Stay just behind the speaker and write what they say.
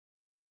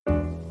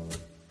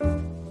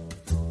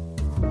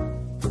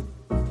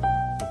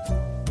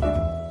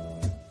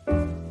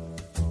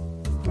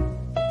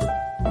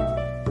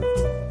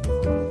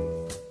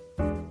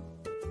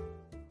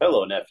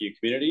NephU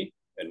community,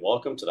 and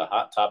welcome to the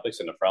Hot Topics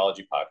in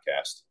Nephrology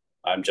podcast.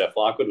 I'm Jeff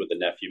Lockwood with the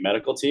NephU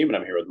medical team, and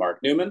I'm here with Mark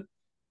Neumann,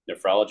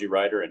 nephrology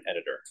writer and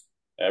editor.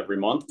 Every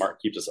month,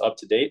 Mark keeps us up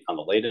to date on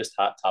the latest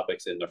hot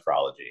topics in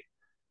nephrology.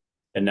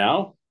 And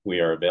now we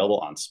are available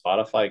on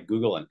Spotify,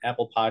 Google, and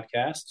Apple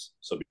Podcasts,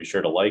 so be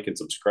sure to like and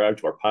subscribe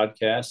to our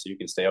podcast so you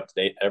can stay up to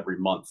date every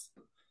month.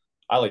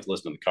 I like to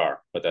listen in the car,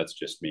 but that's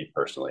just me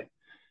personally.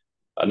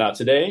 Now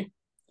today,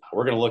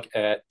 we're going to look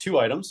at two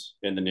items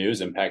in the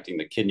news impacting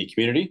the kidney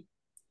community: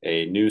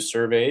 a new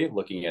survey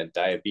looking at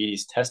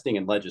diabetes testing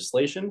and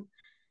legislation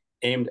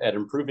aimed at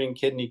improving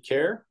kidney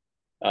care.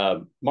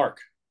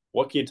 Mark,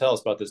 what can you tell us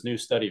about this new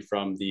study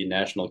from the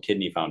National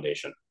Kidney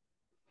Foundation?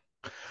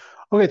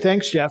 Okay,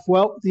 thanks, Jeff.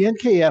 Well, the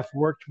NKF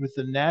worked with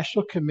the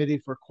National Committee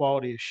for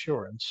Quality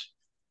Assurance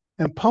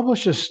and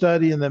published a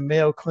study in the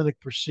Mayo Clinic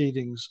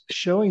Proceedings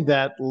showing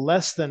that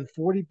less than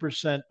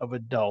 40% of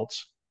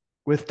adults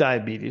with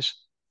diabetes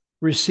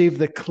receive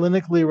the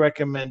clinically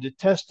recommended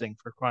testing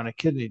for chronic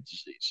kidney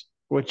disease,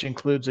 which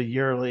includes a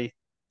yearly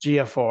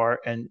GFR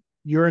and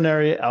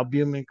urinary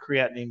albumin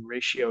creatinine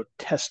ratio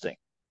testing.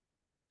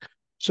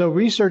 So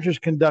researchers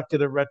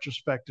conducted a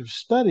retrospective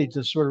study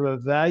to sort of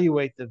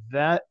evaluate the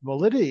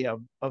validity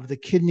of the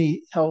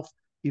kidney health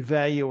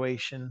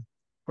evaluation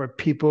for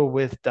people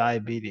with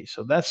diabetes.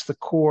 So that's the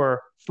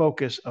core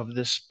focus of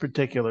this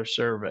particular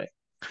survey.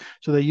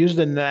 So they used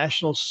a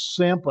national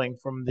sampling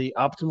from the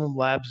Optimum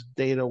Labs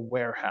data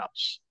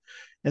warehouse.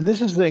 And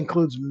this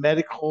includes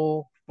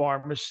medical,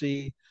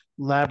 pharmacy,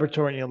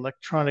 laboratory, and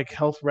electronic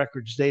health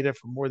records data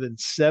for more than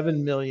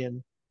 7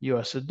 million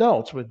US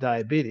adults with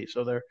diabetes.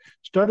 So they're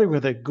starting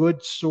with a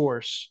good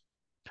source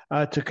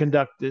to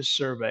conduct this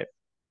survey.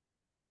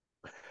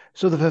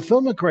 So the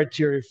fulfillment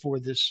criteria for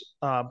this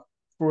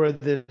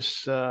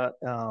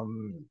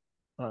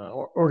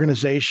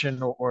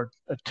organization or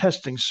a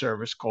testing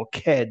service called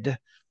KED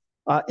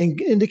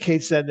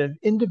indicates that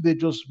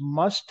individuals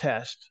must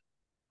test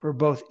for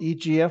both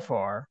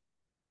eGFR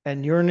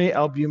and urinary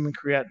albumin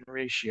creatinine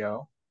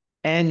ratio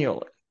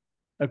annually,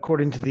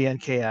 according to the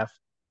NKF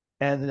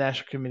and the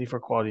National Committee for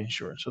Quality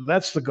Assurance. So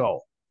that's the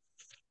goal.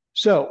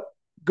 So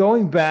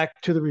going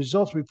back to the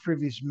results we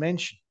previously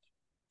mentioned,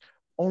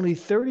 only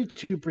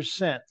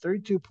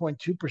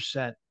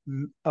 32.2%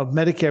 of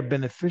Medicare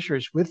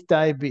beneficiaries with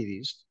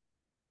diabetes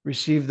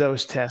receive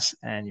those tests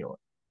annually.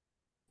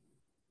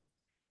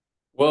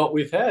 Well,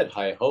 we've had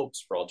high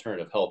hopes for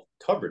alternative health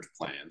coverage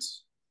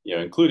plans,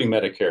 including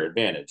Medicare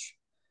Advantage.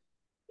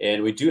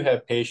 And we do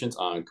have patients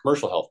on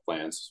commercial health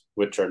plans,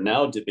 which are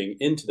now dipping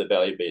into the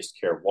value-based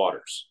care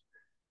waters.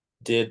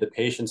 Did the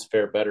patients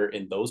fare better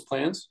in those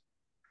plans?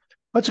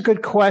 That's a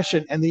good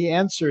question. And the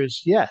answer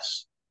is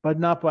yes, but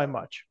not by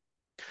much.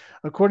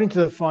 According to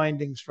the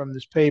findings from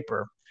this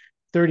paper,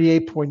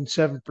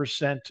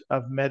 38.7%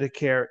 of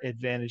Medicare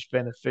Advantage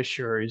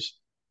beneficiaries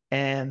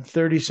and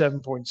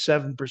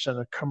 37.7%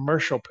 of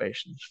commercial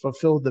patients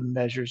fulfilled the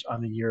measures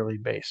on a yearly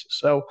basis.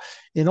 So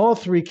in all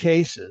three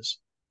cases,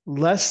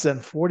 less than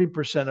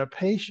 40% of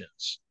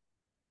patients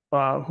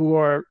who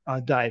are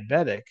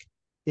diabetic,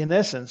 in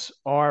essence,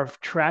 are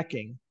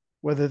tracking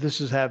whether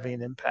this is having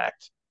an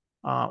impact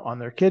on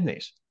their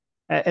kidneys,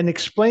 and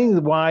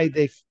explaining why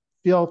they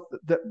feel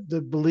they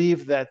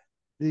believe that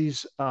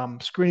these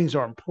screenings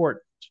are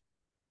important.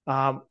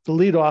 The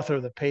lead author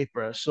of the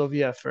paper,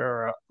 Sylvia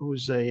Ferreira,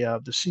 who's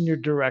the senior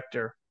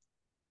director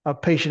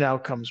of patient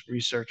outcomes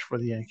research for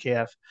the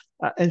NKF,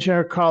 and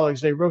her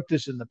colleagues, they wrote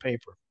this in the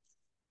paper.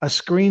 A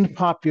screened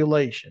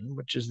population,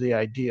 which is the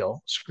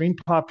ideal, screened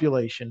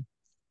population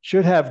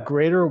should have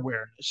greater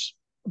awareness,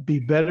 be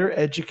better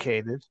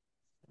educated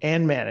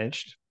and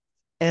managed,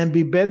 and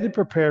be better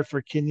prepared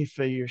for kidney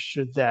failure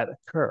should that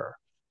occur.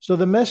 So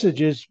the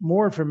message is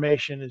more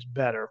information is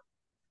better.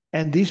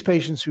 And these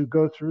patients who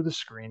go through the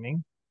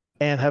screening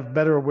and have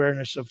better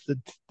awareness of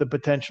the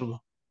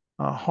potential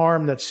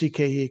harm that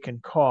CKD can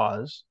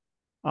cause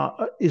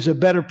is a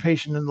better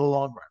patient in the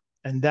long run.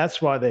 And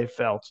that's why they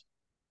felt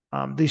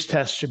these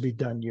tests should be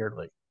done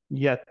yearly.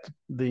 Yet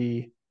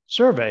the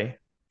survey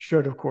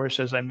showed, of course,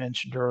 as I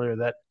mentioned earlier,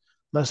 that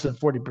less than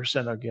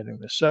 40% are getting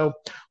this. So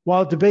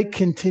while debate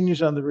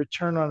continues on the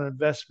return on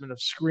investment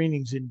of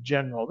screenings in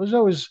general, there's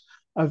always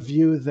a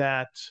view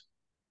that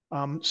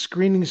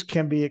screenings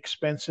can be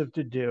expensive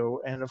to do.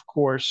 And of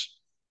course,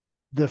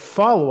 the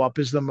follow-up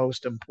is the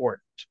most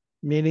important,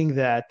 meaning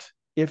that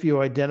if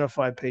you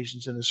identify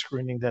patients in the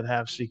screening that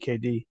have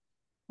CKD,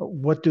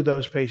 what do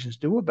those patients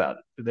do about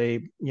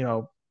it?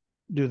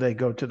 Do they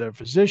go to their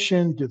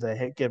physician? Do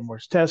they get more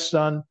tests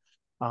done?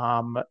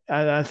 And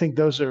I think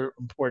those are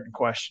important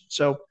questions.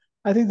 So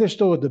I think there's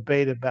still a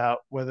debate about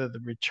whether the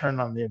return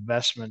on the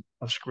investment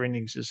of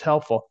screenings is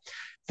helpful.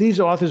 These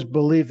authors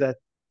believe that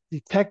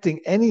detecting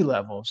any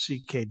level of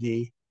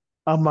CKD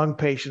among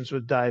patients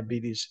with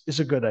diabetes is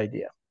a good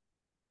idea.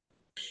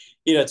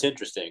 It's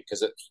interesting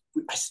because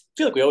I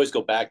feel like we always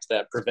go back to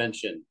that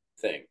prevention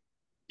thing,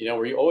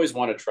 where you always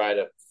want to try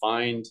to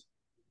find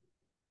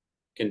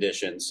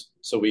conditions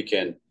so we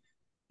can,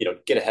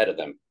 get ahead of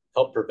them,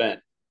 help prevent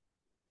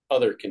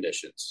other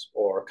conditions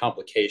or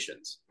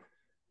complications.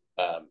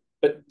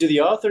 But do the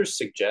authors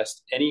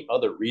suggest any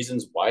other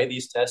reasons why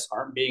these tests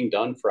aren't being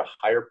done for a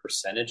higher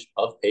percentage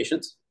of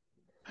patients?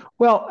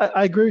 Well,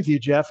 I agree with you,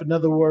 Jeff. In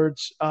other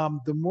words,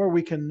 the more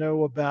we can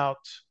know about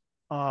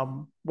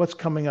what's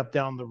coming up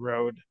down the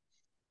road,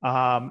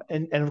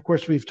 and of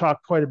course, we've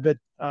talked quite a bit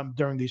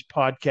during these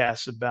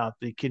podcasts about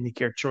the kidney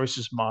care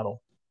choices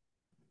model,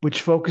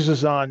 which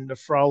focuses on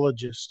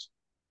nephrologists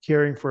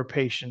caring for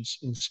patients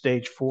in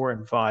stage 4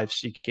 and 5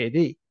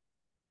 CKD.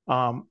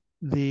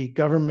 The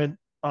government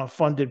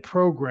funded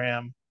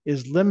program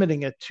is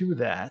limiting it to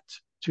that,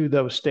 to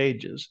those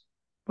stages.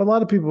 But a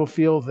lot of people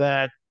feel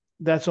that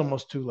that's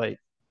almost too late.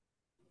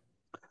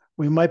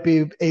 We might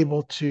be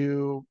able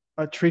to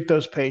treat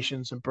those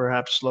patients and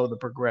perhaps slow the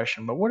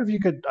progression. But what if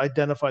you could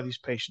identify these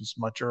patients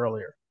much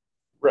earlier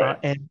Right.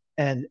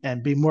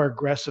 and be more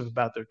aggressive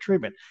about their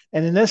treatment?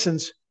 And in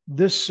essence,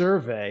 this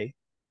survey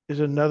is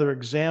another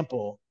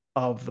example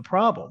of the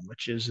problem,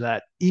 which is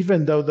that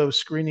even though those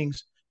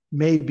screenings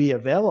may be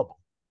available,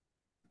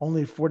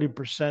 only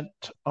 40%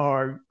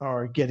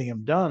 are getting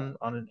them done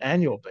on an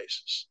annual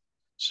basis.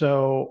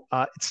 So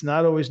it's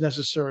not always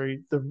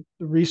necessary the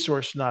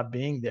resource not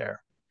being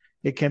there.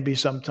 It can be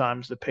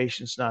sometimes the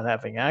patient's not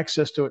having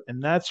access to it,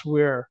 and that's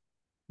where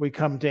we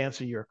come to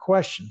answer your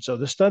question. So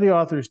the study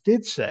authors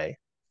did say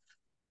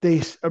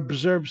they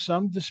observed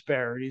some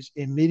disparities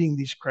in meeting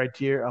these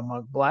criteria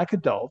among Black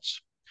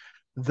adults,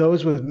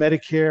 those with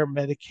Medicare,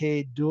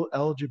 Medicaid, dual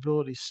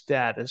eligibility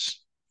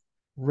status,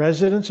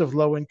 residents of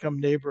low income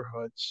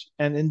neighborhoods,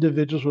 and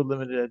individuals with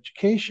limited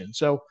education.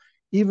 So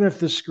even if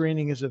the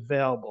screening is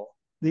available,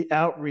 the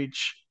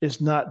outreach is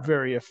not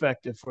very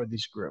effective for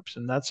these groups.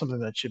 And that's something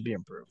that should be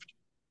improved.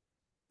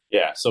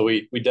 Yeah. So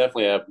we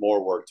definitely have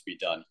more work to be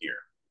done here.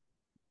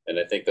 And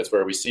I think that's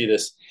where we see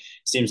this.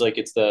 Seems like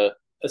it's a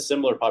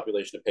similar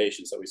population of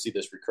patients that we see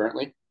this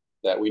recurrently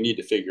that we need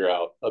to figure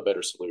out a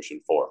better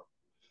solution for.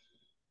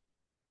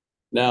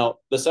 Now,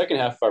 the second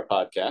half of our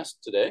podcast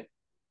today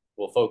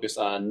will focus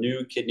on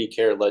new kidney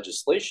care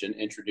legislation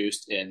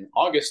introduced in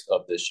August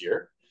of this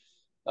year.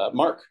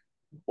 Mark,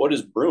 what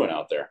is brewing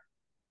out there?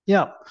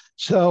 Yeah.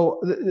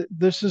 So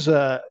this is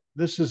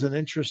an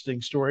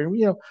interesting story.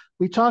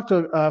 We talked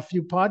a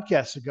few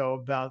podcasts ago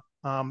about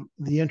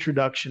the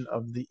introduction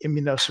of the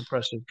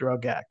Immunosuppressive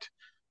Drug Act,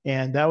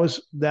 and that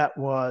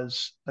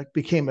was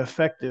became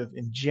effective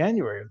in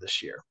January of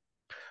this year,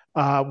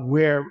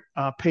 where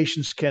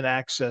patients can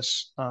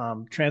access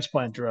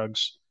transplant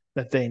drugs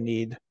that they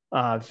need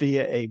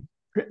via a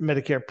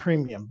Medicare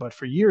premium. But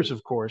for years,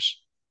 of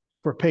course,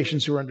 for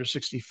patients who are under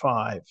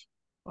 65,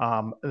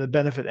 the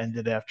benefit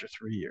ended after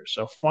 3 years.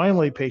 So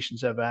finally,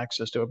 patients have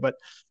access to it. But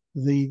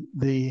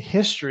the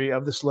history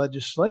of this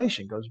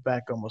legislation goes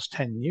back almost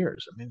 10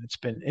 years. I mean, it's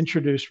been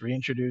introduced,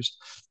 reintroduced,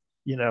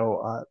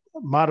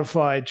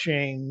 modified,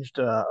 changed,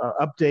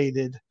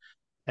 updated,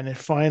 and it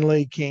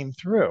finally came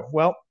through.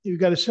 Well, you've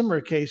got a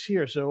similar case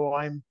here. So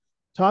I'm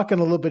talking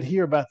a little bit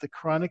here about the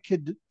Chronic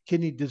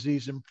Kidney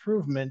Disease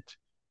Improvement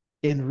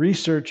in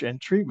Research and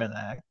Treatment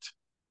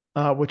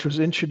Act, which was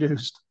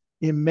introduced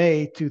in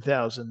May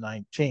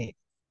 2019.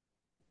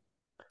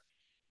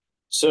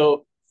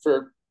 So,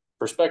 for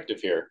perspective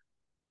here,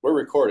 we're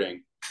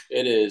recording.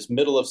 It is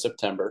middle of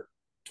September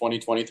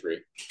 2023.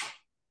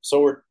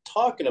 So, we're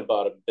talking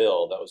about a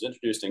bill that was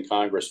introduced in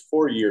Congress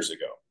 4 years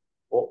ago.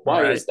 Well,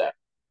 why Right. is that?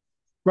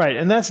 Right.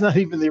 And that's not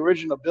even the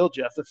original bill,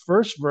 Jeff. The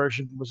first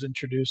version was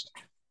introduced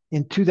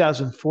in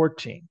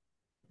 2014.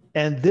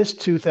 And this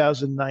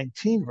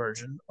 2019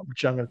 version,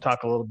 which I'm going to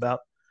talk a little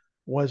about,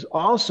 was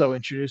also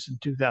introduced in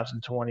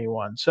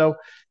 2021. So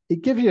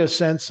it gives you a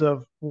sense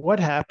of what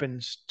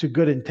happens to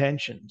good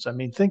intentions. I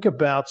mean, think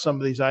about some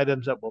of these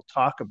items that we'll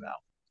talk about,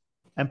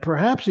 and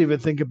perhaps even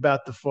think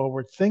about the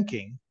forward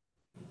thinking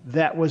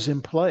that was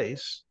in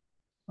place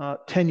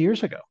 10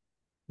 years ago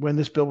when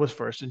this bill was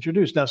first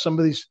introduced. Now, some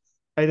of these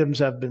items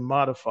have been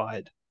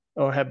modified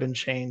or have been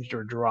changed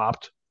or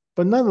dropped,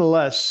 but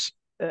nonetheless,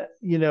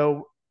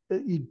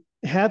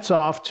 hats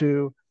off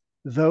to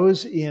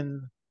those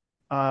in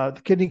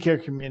the kidney care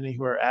community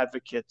who are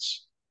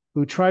advocates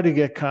who try to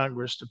get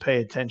Congress to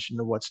pay attention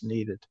to what's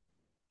needed.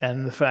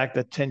 And the fact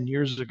that 10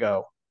 years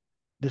ago,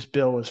 this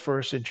bill was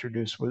first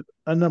introduced with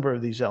a number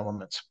of these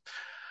elements.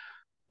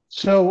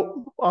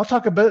 So I'll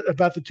talk a bit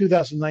about the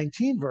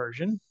 2019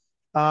 version,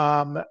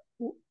 um,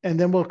 and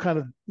then we'll kind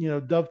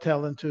of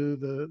dovetail into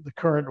the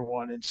current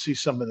one and see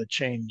some of the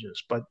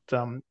changes. But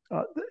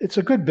it's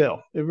a good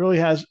bill. It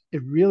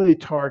really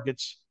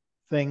targets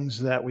things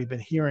that we've been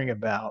hearing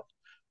about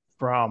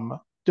from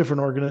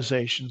different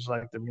organizations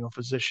like the Renal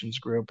Physicians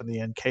Group and the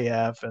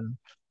NKF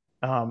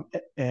um,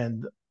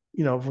 and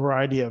a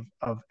variety of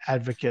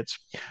advocates.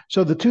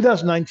 So the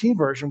 2019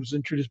 version was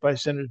introduced by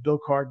Senators Bill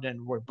Cardin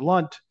and Roy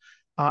Blunt,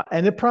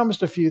 and it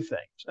promised a few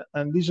things.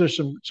 And these are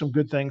some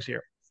good things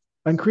here.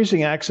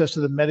 Increasing access to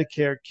the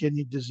Medicare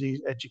kidney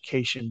disease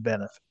education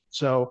benefit.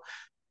 So,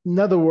 in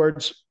other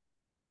words,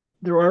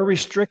 there are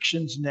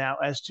restrictions now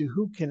as to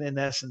who can, in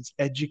essence,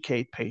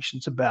 educate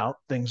patients about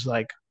things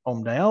like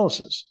home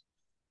dialysis.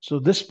 So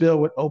this bill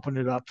would open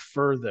it up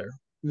further.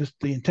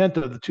 The intent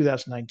of the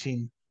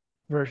 2019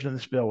 version of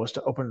this bill was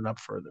to open it up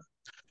further.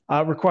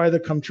 Require the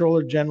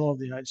Comptroller General of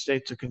the United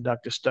States to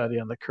conduct a study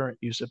on the current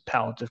use of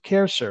palliative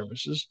care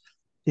services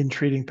in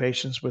treating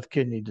patients with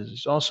kidney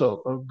disease.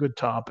 Also, a good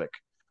topic.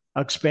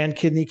 Expand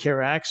kidney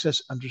care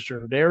access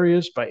underserved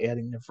areas by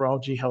adding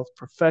nephrology health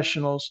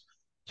professionals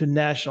to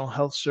National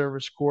Health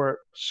Service Corps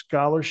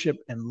scholarship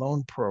and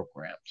loan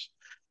programs.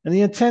 And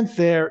the intent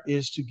there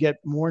is to get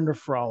more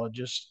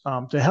nephrologists,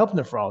 to help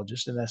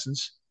nephrologists, in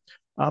essence,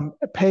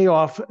 pay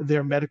off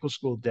their medical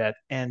school debt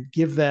and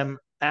give them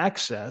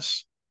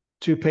access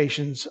to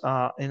patients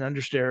in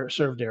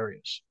underserved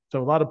areas.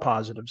 So a lot of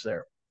positives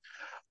there.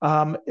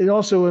 It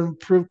also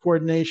improved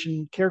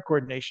care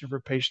coordination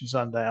for patients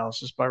on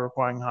dialysis by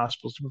requiring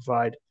hospitals to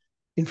provide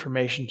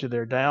information to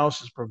their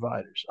dialysis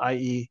providers,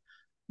 i.e.,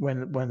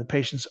 when the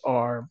patients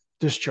are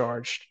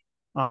discharged,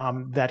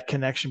 that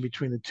connection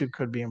between the two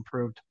could be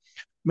improved.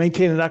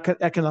 Maintain an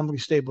economically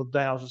stable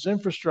dialysis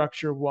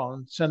infrastructure while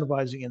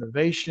incentivizing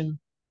innovation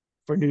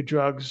for new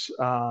drugs,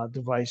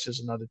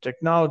 devices, and other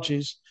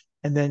technologies,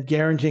 and then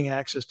guaranteeing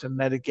access to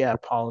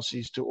Medigap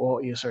policies to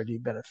all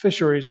ESRD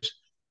beneficiaries,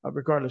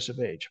 regardless of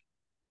age.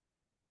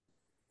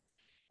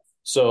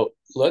 So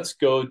let's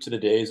go to the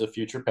days of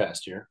future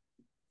past here.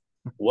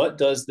 What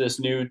does this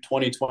new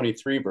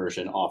 2023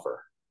 version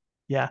offer?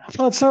 Yeah,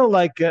 well, it's sort of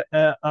like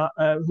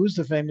who's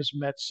the famous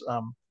Mets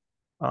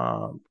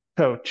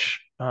coach?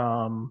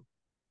 The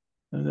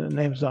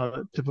name's on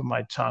the tip of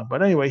my tongue,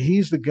 but anyway,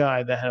 he's the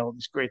guy that had all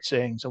these great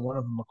sayings, and one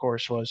of them, of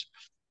course, was,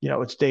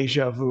 it's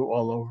deja vu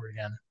all over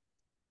again.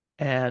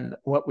 And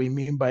what we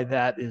mean by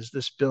that is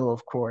this bill,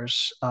 of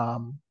course,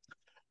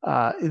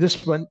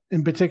 this one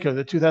in particular,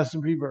 the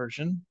 2003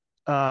 version,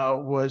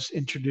 was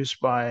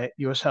introduced by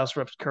U.S. House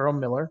Reps Carol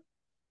Miller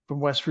from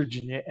West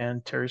Virginia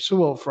and Terry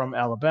Sewell from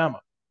Alabama.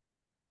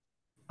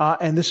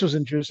 And this was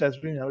introduced, as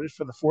we noted,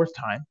 for the fourth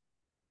time.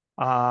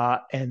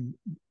 And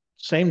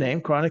same name,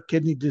 Chronic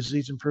Kidney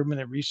Disease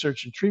Improvement and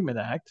Research and Treatment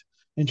Act,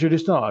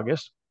 introduced in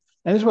August.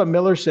 And this is what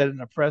Miller said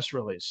in a press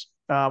release.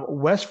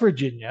 West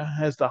Virginia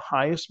has the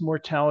highest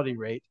mortality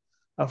rate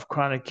of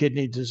chronic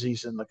kidney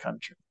disease in the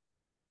country.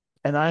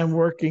 And I am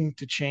working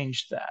to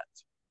change that.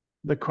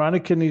 The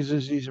Chronic Kidney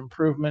Disease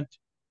Improvement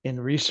in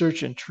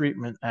Research and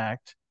Treatment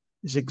Act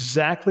is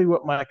exactly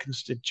what my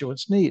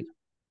constituents need.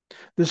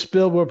 This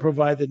bill will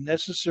provide the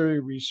necessary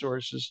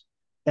resources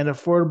and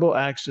affordable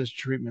access to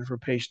treatment for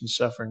patients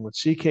suffering with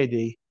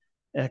CKD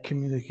and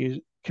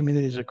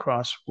communities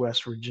across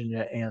West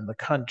Virginia and the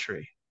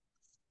country.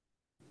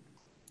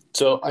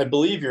 So I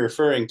believe you're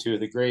referring to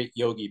the great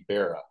Yogi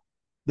Berra.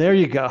 There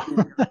you go.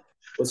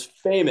 Was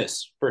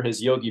famous for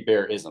his Yogi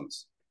Bear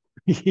isms.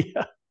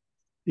 Yeah.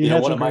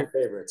 One of my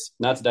favorites,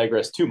 not to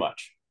digress too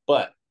much,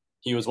 but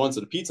he was once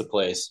at a pizza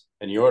place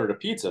and he ordered a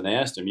pizza and they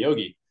asked him,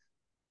 Yogi,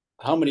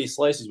 how many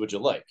slices would you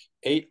like?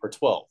 8 or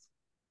 12?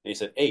 And he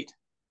said, 8.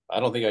 I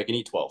don't think I can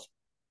eat 12.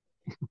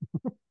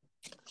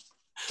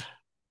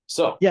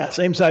 So yeah,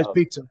 same size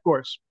pizza, of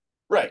course.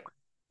 Right.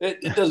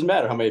 It doesn't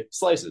matter how many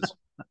slices,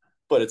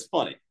 but it's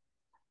funny.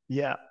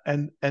 Yeah,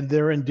 and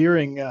they're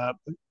endearing.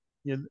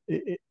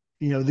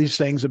 These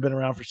things have been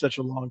around for such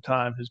a long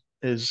time.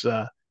 His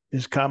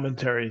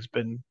commentary has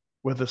been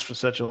with us for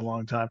such a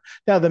long time.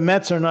 Now the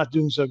Mets are not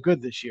doing so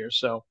good this year,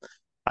 so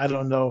I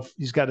don't know if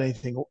he's got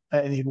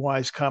any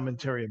wise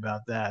commentary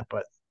about that,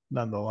 but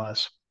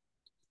nonetheless,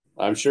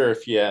 I'm sure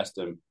if you asked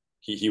him,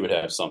 he would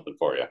have something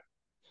for you.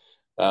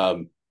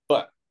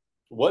 But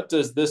what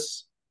does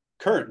this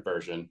current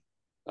version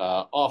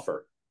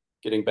offer?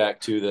 Getting back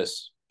to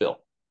this bill.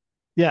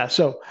 Yeah.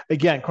 So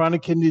again,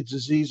 Chronic Kidney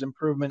Disease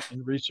Improvement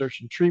in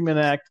Research and Treatment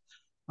Act,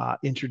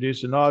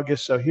 introduced in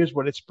August. So here's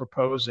what it's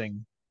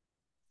proposing.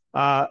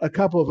 A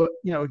couple of,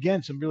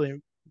 again, some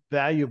really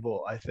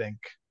valuable, I think,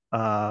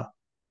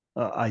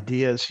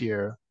 ideas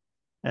here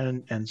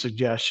and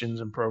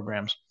suggestions and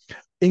programs.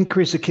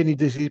 Increase the kidney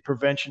disease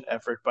prevention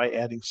effort by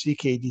adding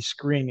CKD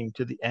screening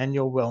to the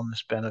annual wellness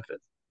benefit.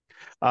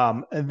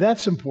 And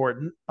that's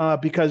important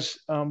because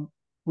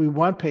we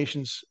want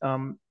patients,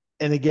 and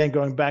again,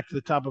 going back to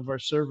the top of our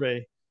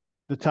survey,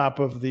 the top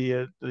of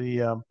the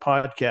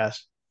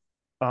podcast,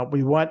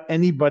 we want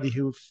anybody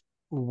who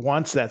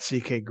wants that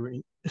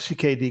CKD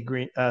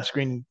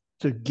screening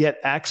to get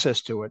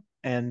access to it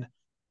and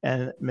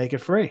make it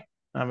free.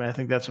 I mean, I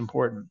think that's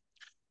important.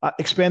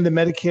 Expand the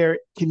Medicare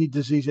kidney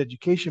disease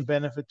education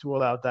benefit to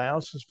allow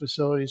dialysis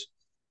facilities,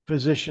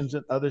 physicians,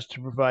 and others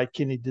to provide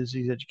kidney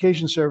disease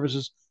education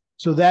services.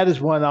 So that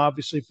is one,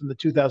 obviously, from the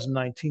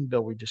 2019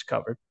 bill we just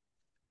covered.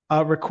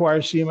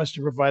 Requires CMS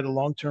to provide a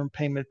long-term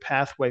payment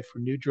pathway for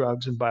new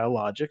drugs and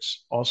biologics,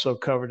 also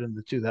covered in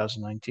the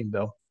 2019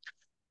 bill.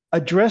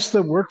 Address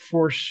the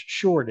workforce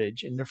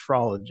shortage in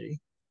nephrology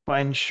by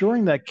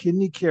ensuring that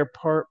kidney care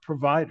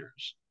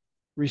providers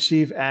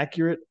receive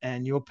accurate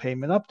annual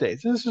payment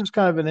updates. This is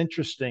kind of an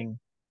interesting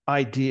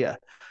idea.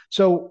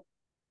 So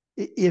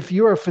if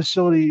you're a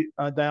facility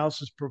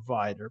dialysis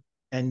provider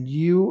and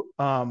you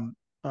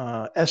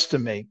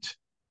estimate,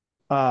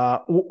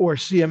 or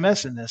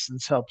CMS in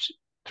essence helps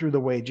through the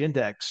wage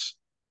index,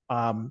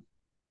 um,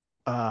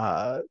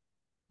 uh,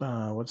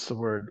 what's the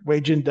word?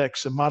 Wage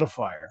index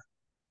modifier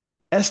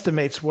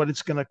estimates what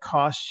it's going to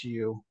cost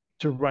you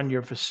to run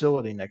your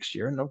facility next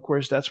year. And of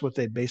course, that's what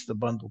they base the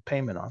bundle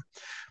payment on.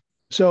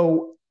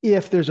 So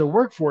if there's a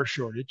workforce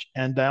shortage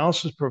and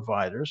dialysis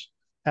providers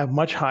have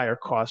much higher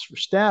costs for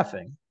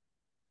staffing,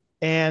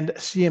 and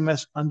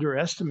CMS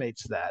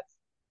underestimates that,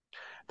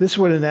 this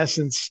would, in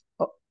essence,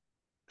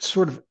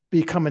 sort of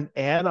become an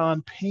add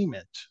on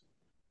payment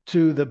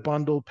to the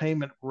bundle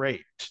payment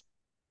rate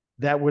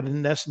that would,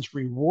 in essence,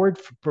 reward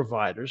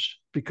providers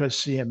because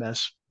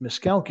CMS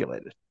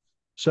miscalculated.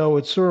 So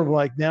it's sort of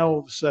like now all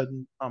of a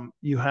sudden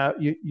you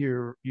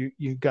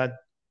got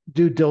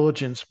due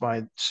diligence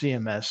by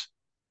CMS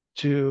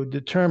to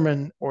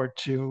determine or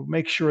to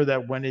make sure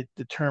that when it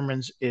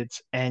determines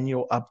its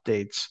annual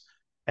updates,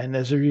 and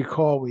as you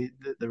recall,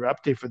 the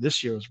update for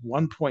this year was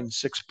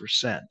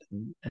 1.6%,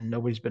 and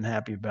nobody's been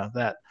happy about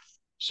that.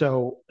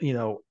 So,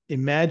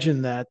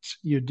 imagine that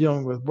you're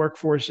dealing with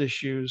workforce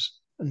issues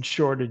and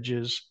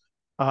shortages,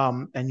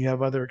 and you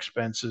have other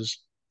expenses,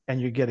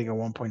 and you're getting a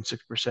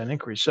 1.6%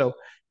 increase. So,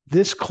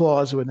 this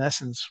clause, in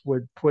essence,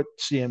 would put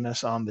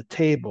CMS on the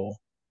table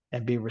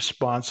and be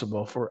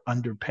responsible for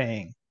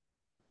underpaying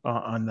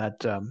on that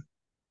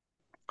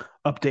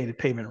updated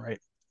payment rate.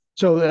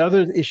 So the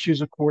other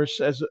issues, of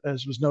course, as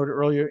was noted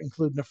earlier,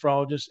 include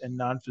nephrologists and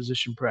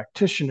non-physician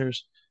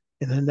practitioners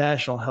in the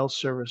National Health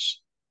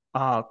Service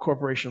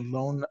Corporation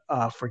Loan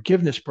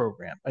Forgiveness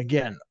Program.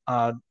 Again,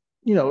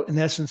 in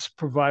essence,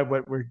 provide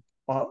what we're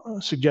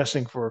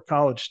suggesting for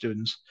college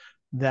students,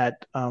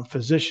 that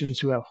physicians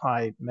who have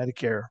high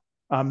Medicare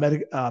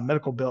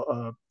medical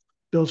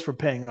bills for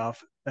paying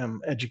off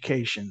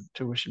education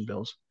tuition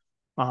bills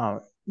uh,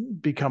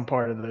 become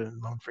part of the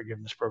loan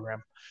forgiveness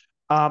program.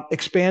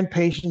 Expand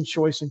patient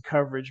choice and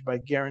coverage by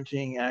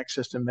guaranteeing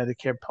access to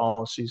Medicare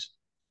policies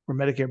for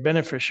Medicare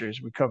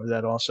beneficiaries. We covered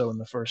that also in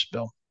the first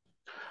bill.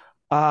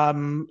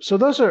 So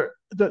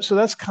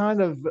that's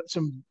kind of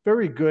some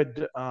very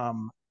good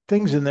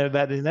things in there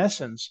that, in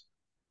essence,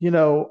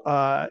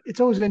 it's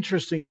always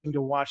interesting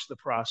to watch the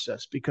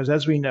process because,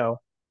 as we know,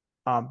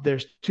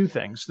 there's two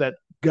things that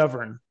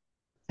govern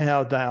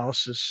how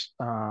dialysis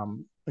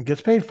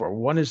gets paid for.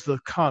 One is the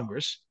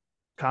Congress.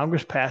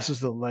 Congress passes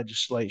the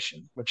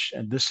legislation,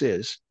 and this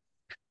is,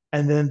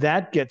 and then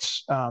that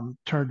gets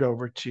turned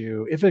over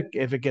to, if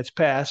it gets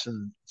passed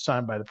and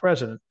signed by the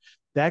president,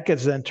 that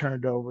gets then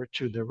turned over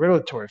to the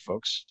regulatory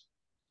folks,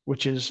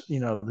 which is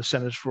the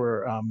Centers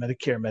for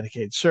Medicare and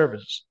Medicaid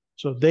Services.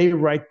 So they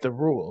write the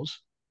rules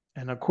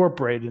and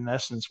incorporate, in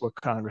essence, what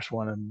Congress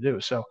wanted them to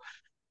do. So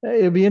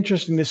it'll be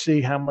interesting to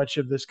see how much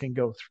of this can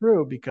go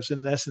through because,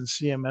 in essence,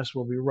 CMS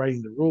will be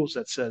writing the rules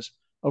that says,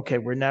 okay,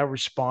 we're now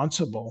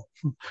responsible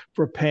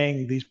for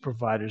paying these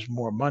providers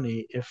more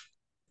money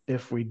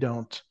if we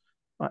don't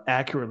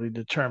accurately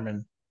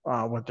determine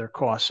what their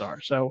costs are.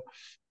 So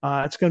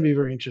it's going to be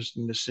very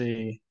interesting to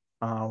see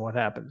what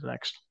happens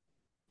next.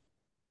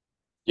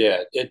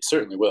 Yeah, it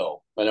certainly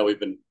will. I know we've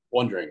been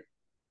wondering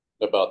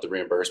about the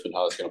reimbursement,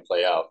 how it's going to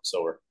play out.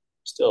 So we're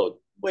still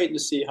waiting to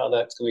see how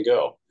that's going to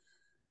go.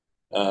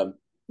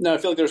 Now, I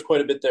feel like there's quite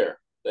a bit there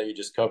that you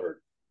just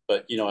covered,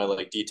 but I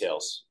like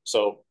details.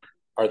 So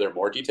are there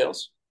more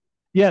details?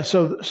 Yeah,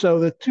 so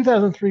the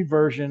 2023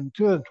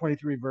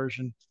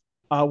 version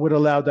would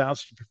allow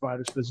dialysis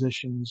providers,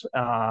 physicians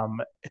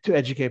to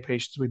educate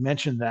patients. We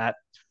mentioned that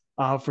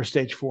for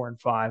stage 4 and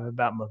 5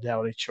 about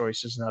modality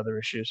choices and other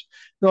issues.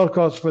 It all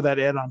calls for that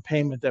add-on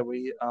payment that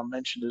we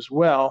mentioned as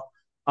well.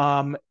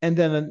 And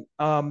then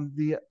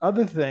the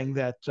other thing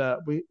that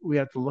we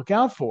have to look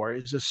out for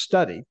is a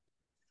study,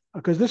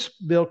 because this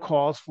bill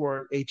calls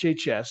for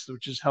HHS,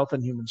 which is Health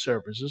and Human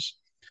Services,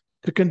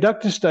 to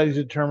conduct a study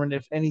to determine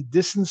if any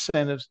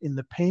disincentives in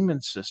the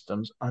payment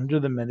systems under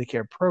the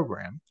Medicare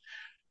program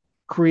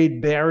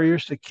create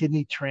barriers to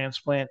kidney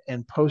transplant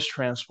and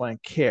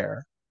post-transplant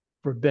care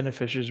for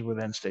beneficiaries with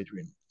end-stage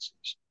renal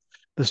disease.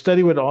 The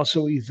study would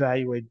also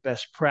evaluate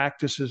best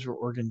practices for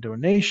organ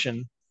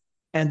donation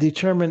and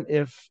determine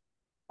if,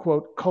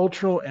 quote,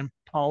 cultural and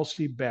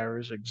policy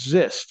barriers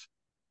exist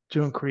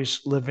to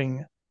increase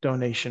living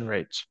donation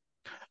rates.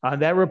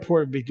 That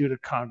report would be due to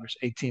Congress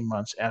 18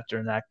 months after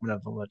enactment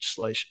of the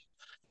legislation.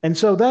 And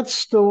so that's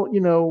still,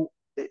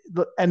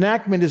 the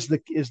enactment is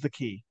the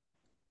key.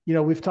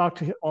 We've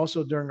talked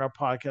also during our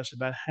podcast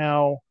about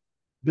how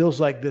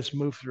bills like this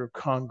move through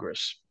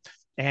Congress.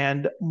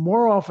 And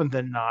more often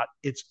than not,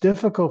 it's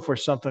difficult for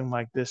something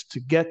like this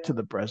to get to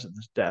the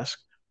president's desk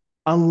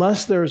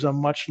unless there's a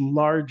much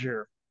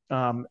larger,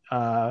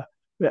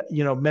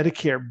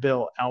 Medicare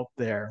bill out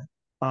there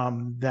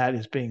that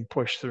is being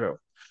pushed through.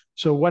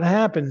 So what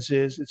happens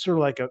is it's sort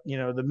of like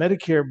the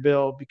Medicare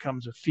bill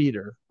becomes a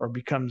feeder or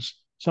becomes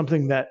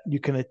something that you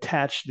can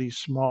attach these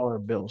smaller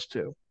bills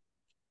to.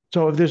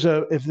 So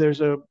if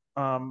there's a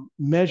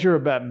measure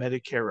about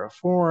Medicare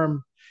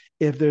reform,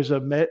 if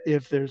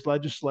there's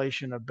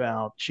legislation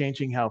about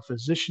changing how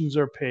physicians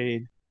are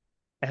paid,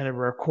 and it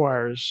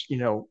requires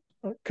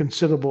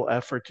considerable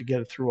effort to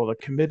get it through all the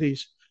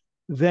committees,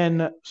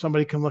 then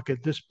somebody can look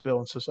at this bill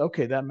and says,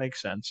 okay, that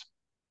makes sense.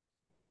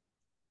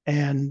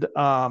 And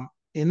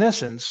in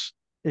essence,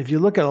 if you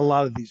look at a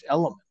lot of these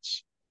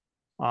elements,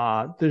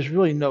 there's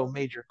really no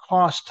major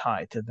cost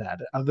tied to that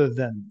other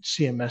than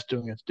CMS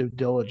doing its due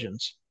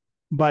diligence.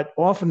 But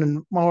more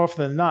often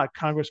than not,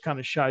 Congress kind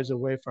of shies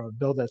away from a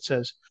bill that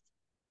says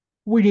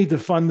we need to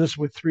fund this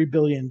with $3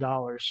 billion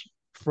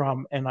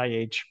from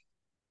NIH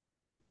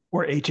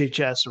or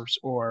HHS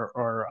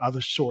or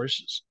other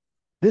sources.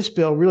 This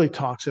bill really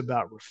talks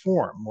about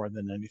reform more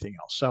than anything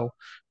else. So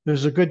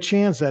there's a good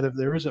chance that if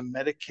there is a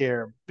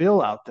Medicare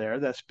bill out there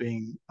that's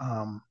being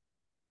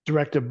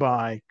directed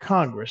by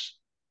Congress,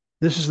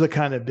 this is the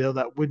kind of bill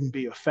that wouldn't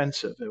be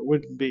offensive. It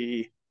wouldn't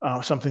be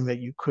something that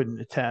you couldn't,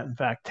 in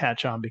fact,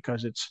 attach on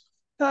because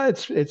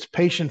it's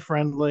patient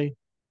friendly.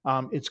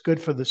 It's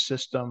good for the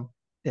system.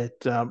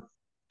 It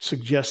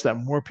suggests that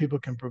more people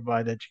can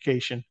provide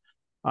education.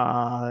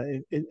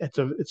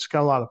 It's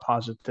got a lot of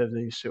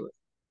positivities to it.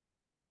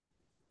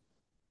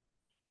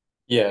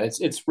 Yeah,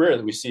 it's rare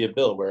that we see a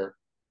bill where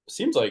it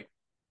seems like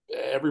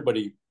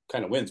everybody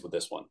kind of wins with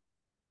this one.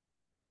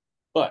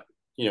 But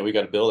we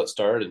got a bill that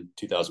started in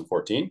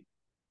 2014,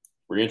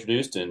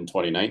 reintroduced in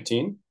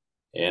 2019,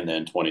 and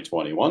then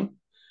 2021,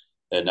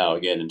 and now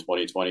again in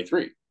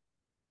 2023.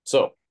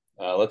 So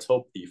let's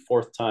hope the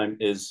fourth time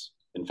is,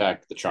 in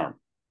fact, the charm.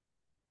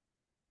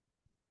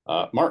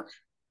 Mark,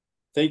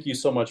 thank you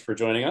so much for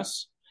joining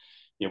us.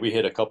 We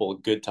hit a couple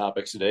of good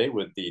topics today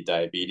with the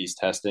diabetes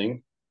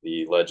testing,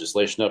 the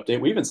legislation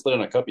update. We even slid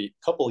in a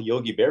couple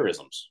Yogi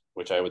Bearisms,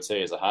 which I would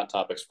say is a hot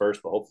topics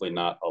first, but hopefully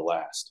not a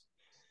last.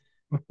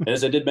 And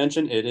as I did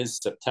mention, it is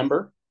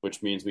September,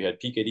 which means we had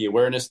PKD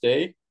Awareness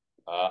Day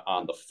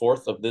on the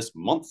 4th of this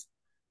month.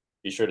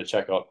 Be sure to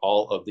check out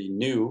all of the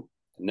new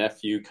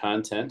NephU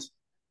content.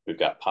 We've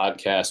got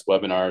podcasts,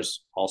 webinars,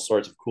 all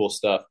sorts of cool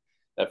stuff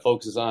that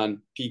focuses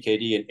on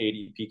PKD and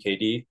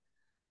ADPKD.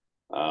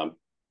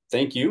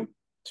 Thank you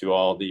to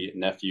all the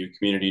NephU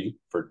community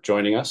for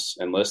joining us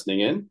and listening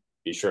in.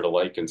 Be sure to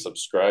like and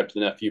subscribe to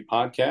the NephU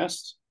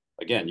podcast.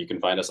 Again, you can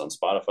find us on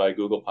Spotify,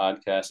 Google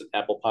Podcasts, and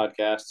Apple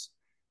Podcasts.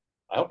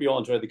 I hope you all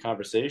enjoyed the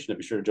conversation and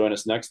be sure to join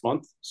us next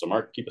month. So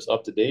Mark, keep us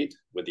up to date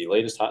with the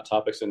latest hot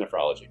topics in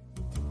nephrology.